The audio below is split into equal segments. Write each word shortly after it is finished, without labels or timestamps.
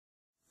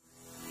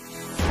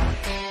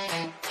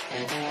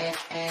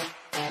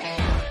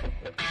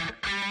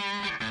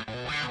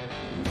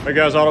Hey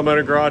guys,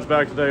 Automatic Garage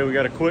back today. We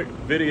got a quick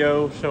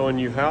video showing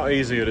you how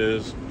easy it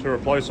is to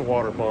replace a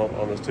water pump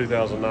on this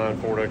 2009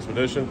 Ford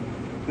Expedition.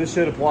 This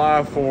should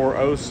apply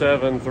for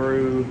 07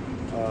 through,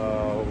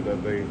 what would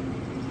that be,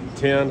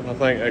 10, I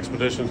think,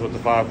 Expeditions with the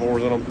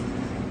 5.4s in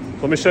them.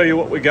 Let me show you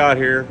what we got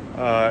here.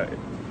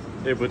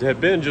 It would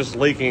have been just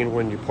leaking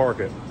when you park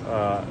it.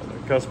 The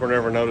customer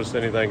never noticed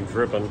anything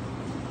dripping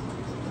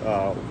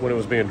when it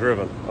was being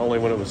driven, only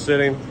when it was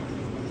sitting.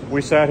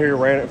 We sat here,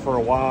 ran it for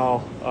a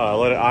while,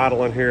 let it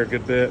idle in here a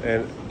good bit,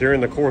 and during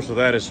the course of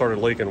that, it started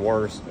leaking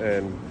worse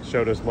and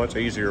showed us much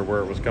easier where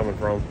it was coming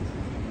from.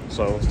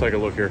 So let's take a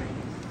look here.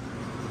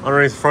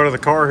 Underneath the front of the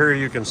car here,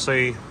 you can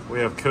see we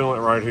have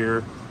coolant right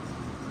here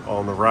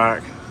on the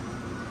rack.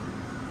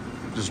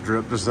 Just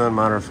dripped just then,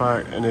 matter of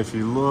fact. And if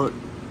you look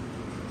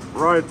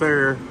right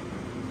there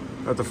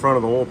at the front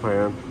of the oil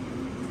pan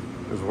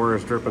is where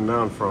it's dripping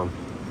down from.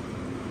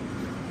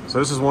 So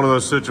this is one of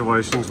those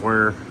situations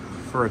where,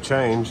 for a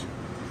change,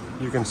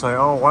 you can say,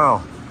 oh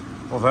wow,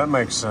 well that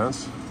makes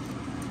sense.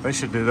 They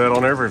should do that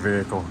on every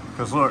vehicle.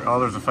 Because look, oh,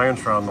 there's a fan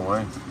shroud in the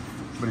way.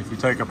 But if you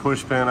take a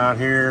push pin out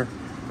here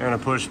and a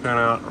push pin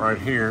out right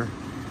here,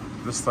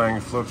 this thing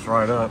flips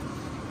right up.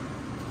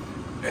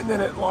 And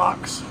then it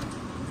locks.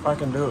 If I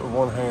can do it with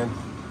one hand.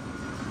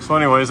 So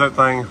anyways, that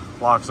thing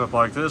locks up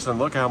like this, and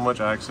look how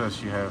much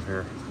access you have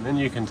here. And then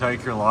you can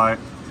take your light.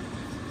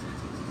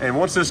 And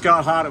once this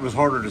got hot, it was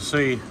harder to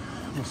see.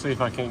 Let me see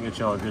if I can't get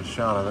y'all a good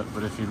shot of it,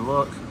 but if you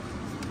look,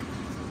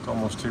 it's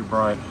almost too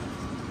bright.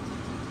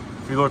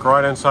 If you look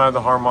right inside the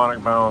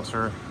harmonic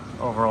balancer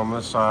over on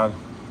this side,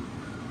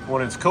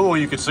 when it's cool,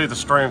 you can see the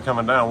stream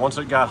coming down. Once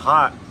it got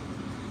hot,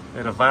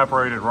 it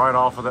evaporated right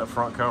off of that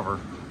front cover.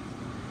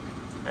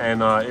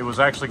 And it was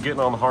actually getting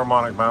on the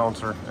harmonic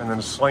balancer and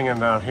then slinging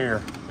down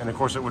here. And of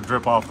course it would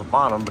drip off the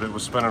bottom, but it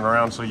was spinning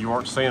around so you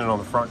weren't seeing it on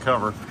the front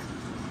cover.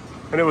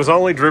 And it was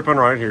only dripping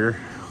right here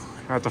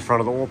at the front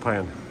of the oil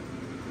pan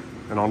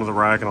and onto the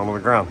rack and onto the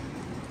ground.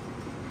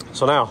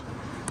 So now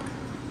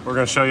we're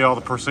going to show you all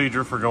the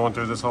procedure for going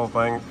through this whole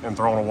thing and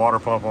throwing a water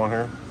pump on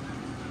here.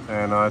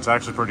 And it's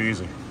actually pretty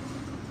easy.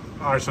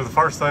 All right, so the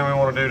first thing we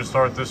want to do to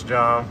start this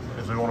job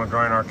is we want to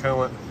drain our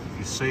coolant. If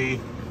you see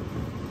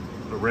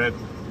the red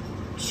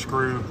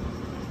screw,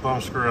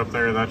 thumb screw up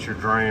there, that's your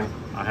drain.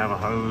 I have a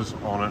hose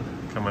on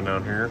it coming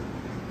down here.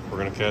 We're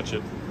going to catch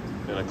it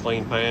in a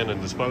clean pan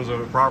and dispose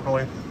of it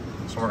properly.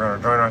 So we're going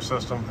to drain our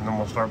system and then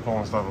we'll start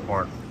pulling stuff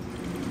apart.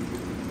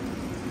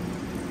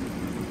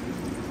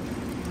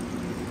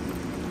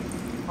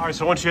 All right,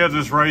 so once you have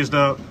this raised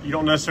up, you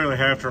don't necessarily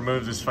have to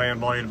remove this fan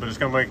blade, but it's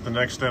gonna make the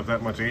next step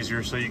that much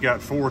easier. So you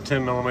got 4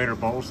 10mm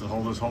bolts that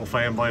hold this whole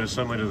fan blade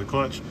assembly to the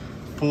clutch.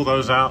 Pull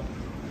those out.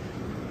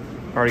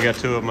 Already got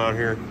 2 of them out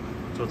here.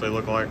 That's what they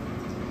look like.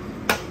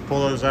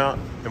 Pull those out,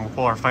 and we'll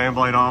pull our fan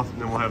blade off,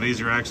 and then we'll have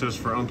easier access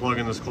for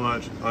unplugging this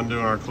clutch,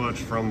 undoing our clutch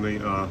from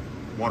the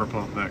water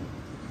pump neck.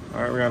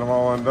 All right, we got them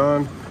all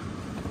undone.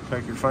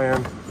 Take your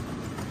fan,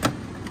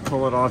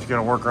 pull it off. You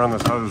gotta work around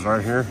this hose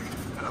right here.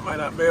 I might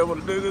not be able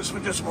to do this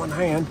with just one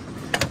hand.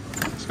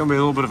 It's gonna be a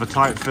little bit of a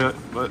tight fit,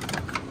 but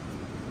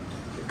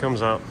it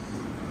comes out.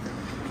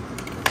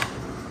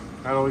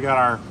 Now that we got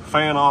our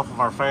fan off of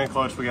our fan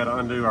clutch, we gotta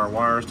undo our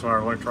wires to our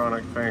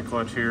electronic fan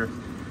clutch here.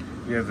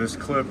 You have this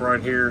clip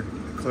right here,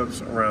 the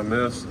clips around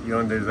this, you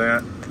undo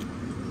that.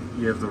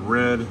 You have the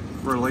red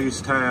release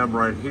tab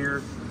right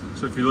here.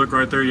 So if you look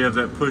right there, you have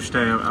that push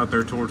tab out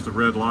there towards the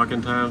red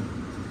locking tab.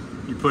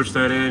 You push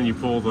that in, you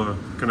pull the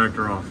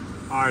connector off.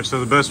 All right, so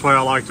the best way I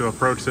like to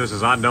approach this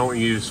is I don't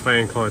use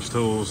fan clutch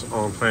tools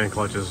on fan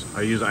clutches.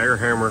 I use an air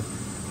hammer.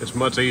 It's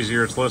much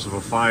easier, it's less of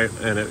a fight,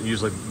 and it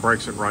usually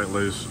breaks it right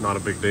loose, not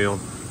a big deal.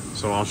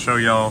 So I'll show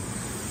y'all,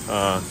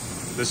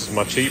 this is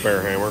my cheap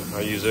air hammer.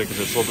 I use it because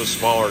it's a little bit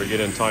smaller to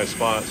get in tight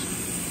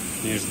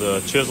spots. Use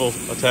the chisel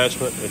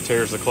attachment, it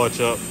tears the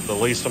clutch up the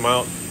least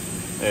amount,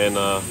 and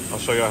I'll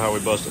show y'all how we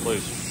bust it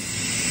loose.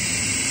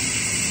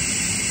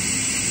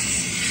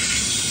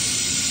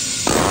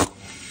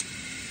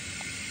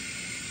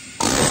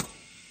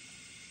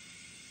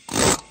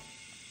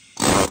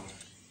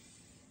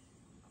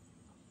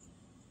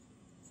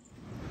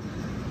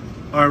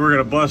 All right, we're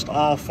gonna bust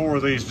all 4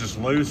 of these just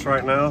loose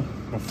right now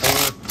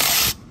before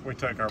we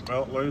take our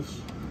belt loose.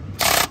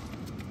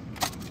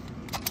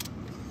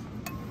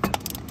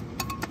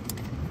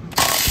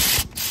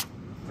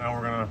 Now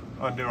we're gonna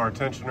undo our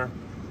tensioner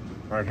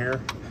right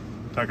here,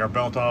 take our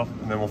belt off,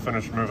 and then we'll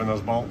finish removing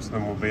those bolts,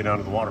 then we'll be down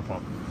to the water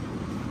pump.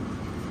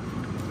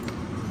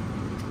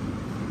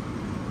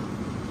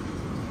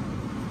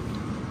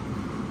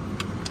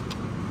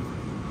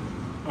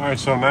 All right,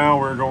 so now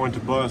we're going to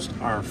bust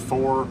our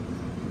 4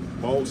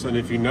 bolts, and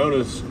if you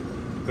notice,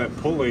 that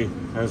pulley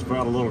has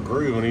about a little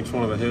groove on each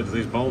one of the heads of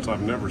these bolts.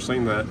 I've never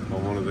seen that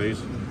on one of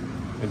these.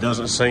 It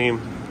doesn't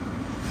seem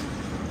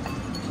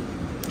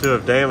to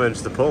have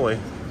damaged the pulley,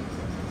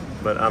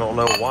 but I don't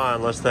know why,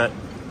 unless that,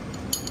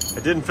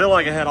 it didn't feel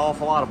like it had an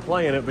awful lot of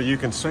play in it, but you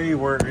can see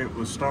where it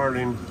was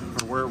starting,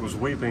 or where it was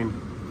weeping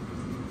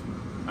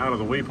out of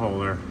the weep hole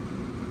there.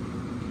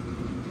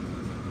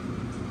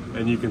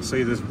 And you can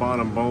see this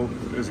bottom bolt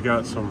has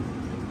got some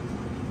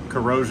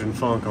corrosion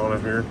funk on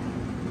it here.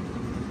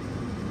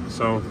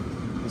 So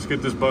let's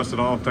get this busted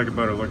off, take a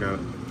better look at it.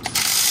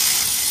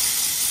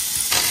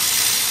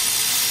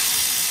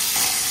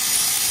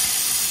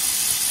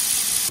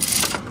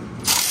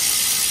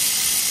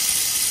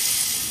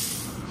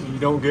 You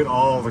don't get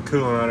all the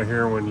coolant out of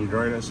here when you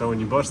drain it, so when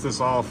you bust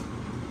this off,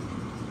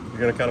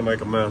 you're gonna kind of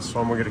make a mess. So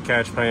I'm gonna get a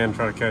catch pan and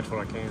try to catch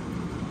what I can.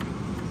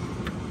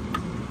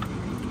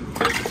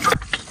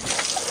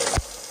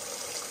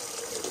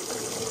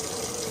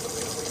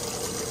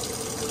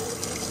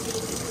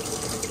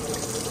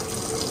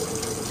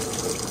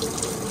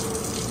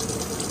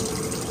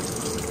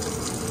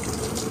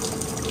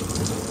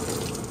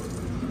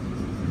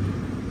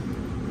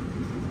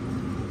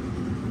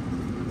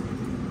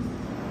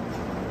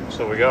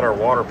 So we got our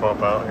water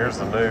pump out. Here's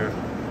the new.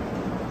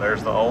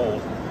 There's the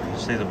old. You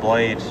see the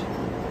blades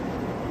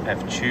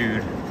have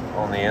chewed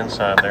on the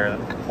inside there.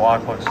 The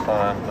block looks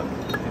fine,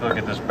 but if you look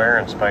at this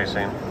bearing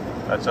spacing,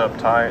 that's up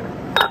tight.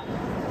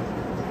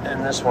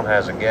 And this one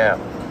has a gap.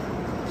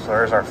 So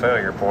there's our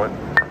failure point.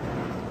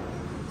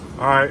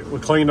 All right, we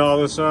cleaned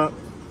all this up.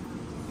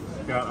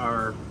 Got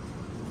our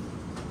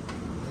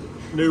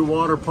new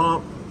water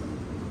pump.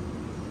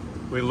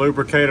 We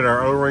lubricated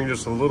our O-ring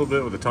just a little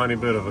bit with a tiny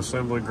bit of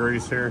assembly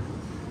grease here,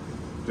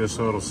 just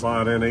so it'll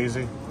slide in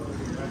easy.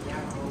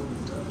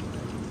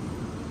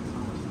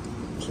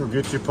 So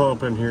get your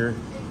pump in here,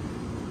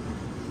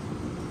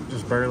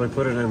 just barely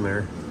put it in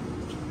there,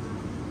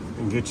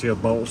 and get you a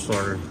bolt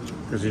starter,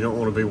 because you don't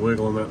want to be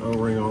wiggling that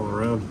O-ring all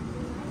around,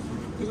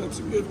 because that's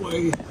a good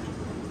way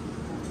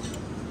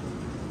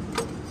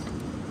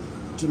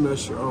to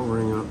mess your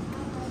O-ring up.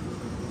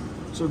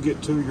 So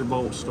get two of your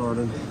bolts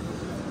started.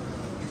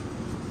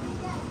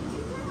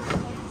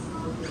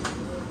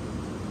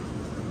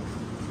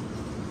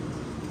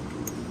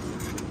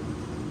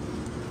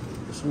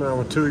 So now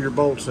with two of your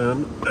bolts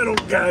in, it'll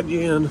guide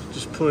you in.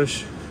 Just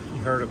push.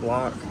 You heard it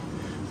lock.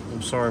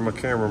 I'm sorry, my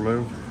camera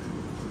moved.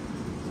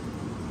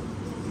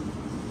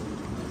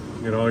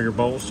 Get all your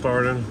bolts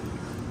started.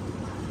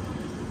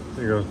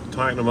 You're gonna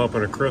tighten them up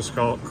in a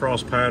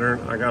crisscross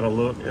pattern. I gotta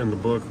look in the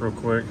book real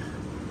quick.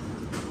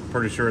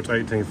 Pretty sure it's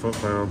 18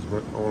 foot-pounds,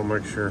 but I wanna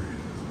make sure.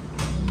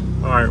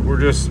 All right,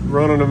 we're just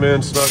running them in,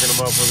 snugging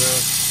them up with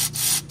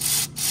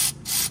this.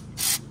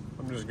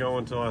 I'm just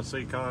going till I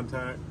see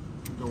contact.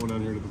 Going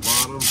down here to the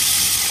bottom,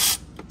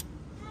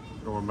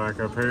 going back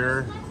up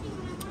here.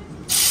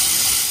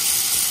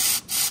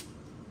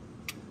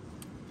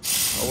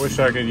 I wish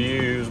I could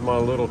use my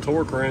little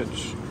torque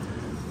wrench,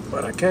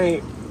 but I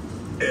can't.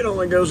 It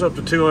only goes up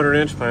to 200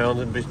 inch-pounds.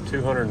 It'd be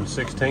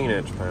 216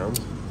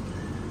 inch-pounds,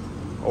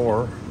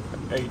 or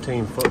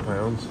 18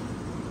 foot-pounds.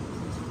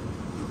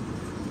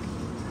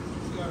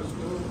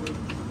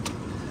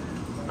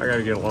 I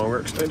gotta get a longer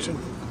extension.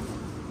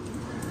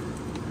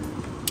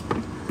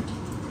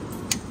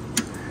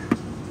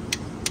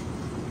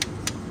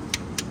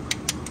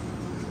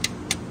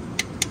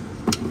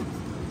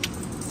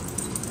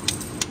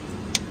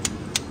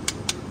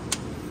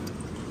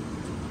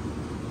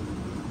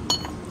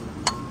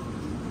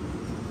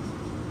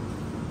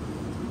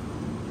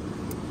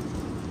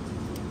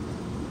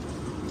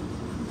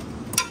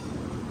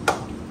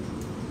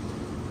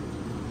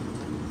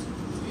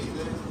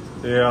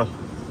 Yeah.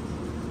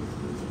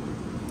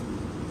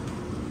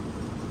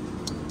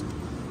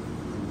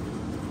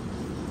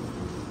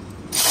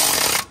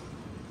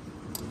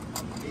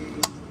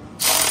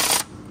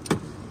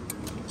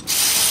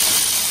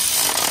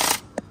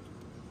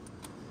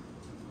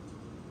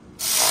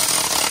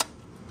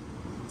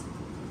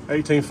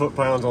 $18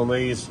 foot-pounds on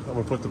these. I'm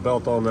gonna put the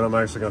belt on, then I'm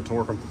actually gonna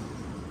torque them.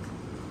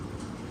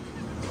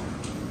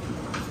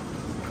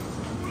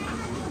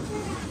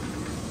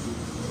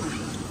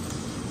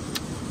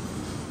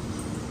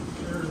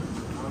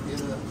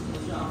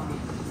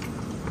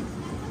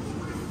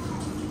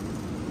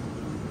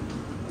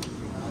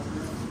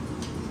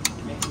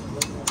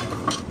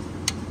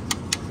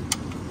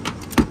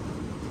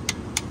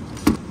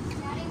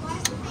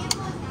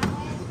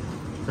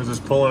 Because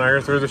it's pulling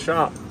air through the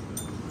shop.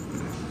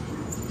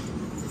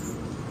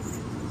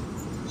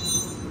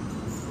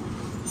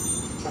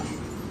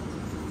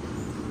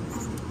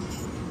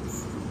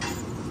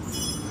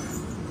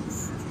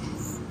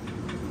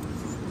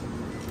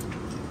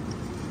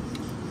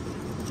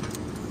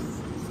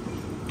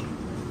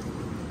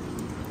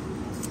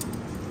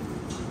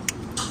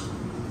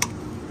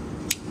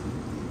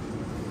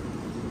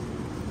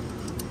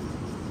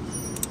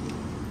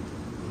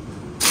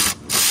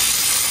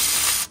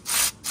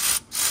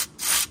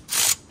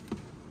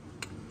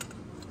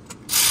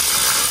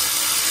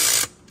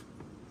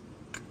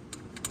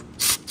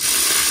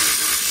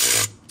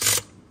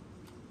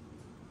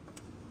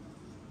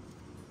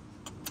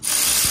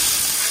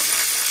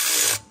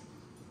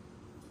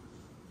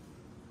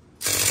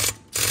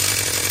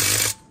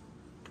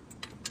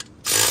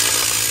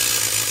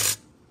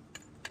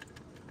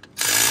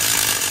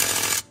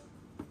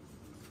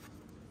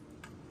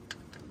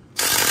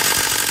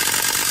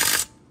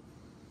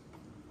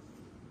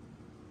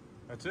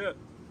 That's it.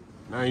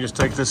 Now you just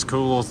take this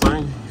cool little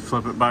thing, you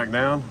flip it back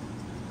down,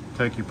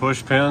 take your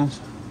push pins,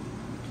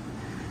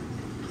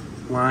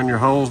 line your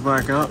holes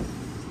back up.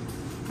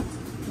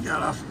 You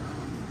gotta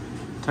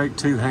take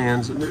two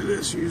hands and do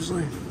this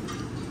usually.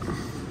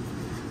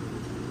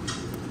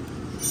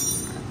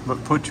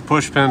 But put your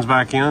push pins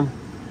back in.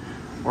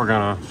 We're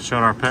gonna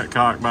shut our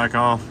petcock back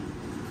off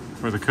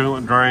for the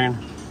coolant drain.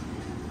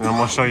 And I'm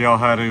gonna show y'all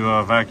how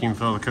to vacuum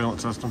fill the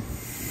coolant system.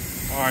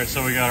 All right,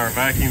 so we got our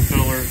vacuum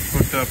filler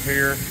hooked up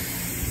here.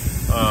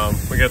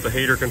 We got the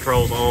heater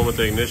controls on with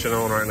the ignition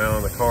on right now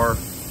in the car.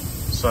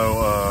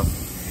 So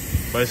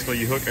basically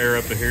you hook air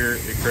up to here,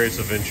 it creates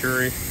a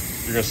venturi.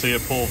 You're gonna see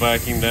it pull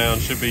vacuum down,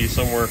 should be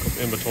somewhere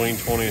in between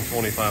 20 and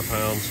 25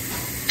 pounds.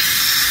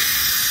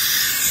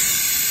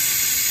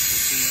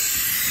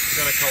 It's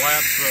gonna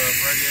collapse the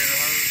radiator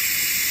hose,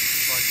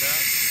 just like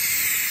that.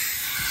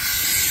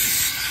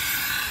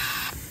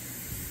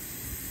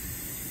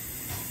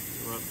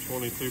 About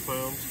 22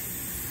 pounds.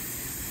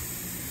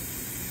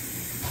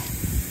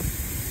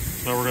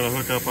 So we're going to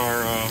hook up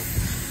our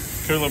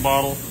coolant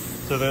bottle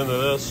to the end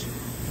of this,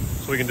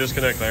 so we can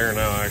disconnect the air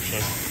now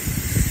actually.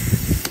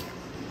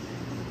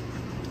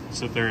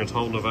 Sit there and it's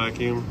holding a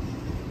vacuum.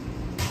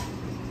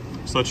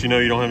 So that you know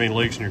you don't have any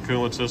leaks in your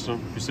coolant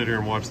system. You sit here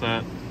and watch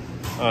that.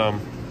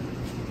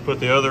 Put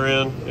the other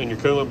end in your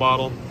coolant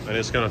bottle and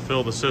it's going to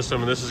fill the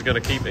system, and this is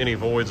going to keep any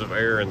voids of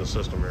air in the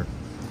system here.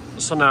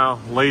 So now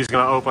Lee's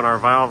going to open our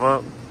valve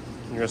up.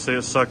 You're going to see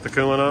it suck the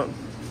coolant up.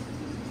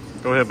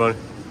 Go ahead, buddy.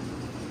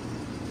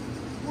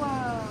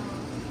 Whoa.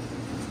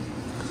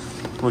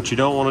 What you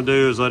don't want to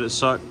do is let it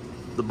suck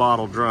the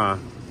bottle dry.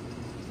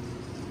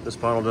 This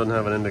bottle doesn't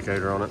have an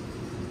indicator on it.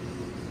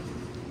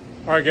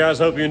 All right, guys,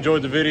 hope you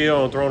enjoyed the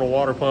video on throwing a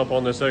water pump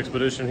on this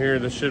Expedition here.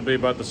 This should be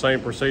about the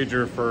same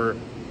procedure for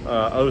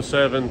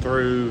 07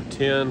 through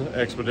 10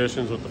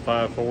 Expeditions with the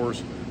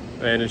 5.4s.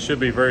 And it should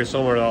be very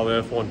similar to all the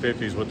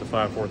F-150s with the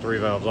 5.43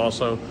 valves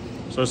also.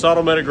 So it's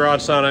Automatic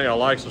Garage signing out.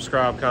 Like,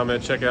 subscribe,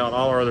 comment, check out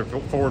all our other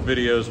Ford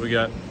videos. We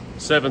got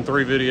 7.3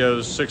 videos,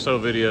 6.0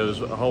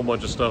 videos, a whole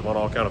bunch of stuff on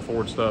all kind of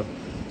Ford stuff.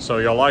 So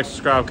y'all like,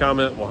 subscribe,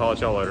 comment. We'll holler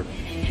at y'all later.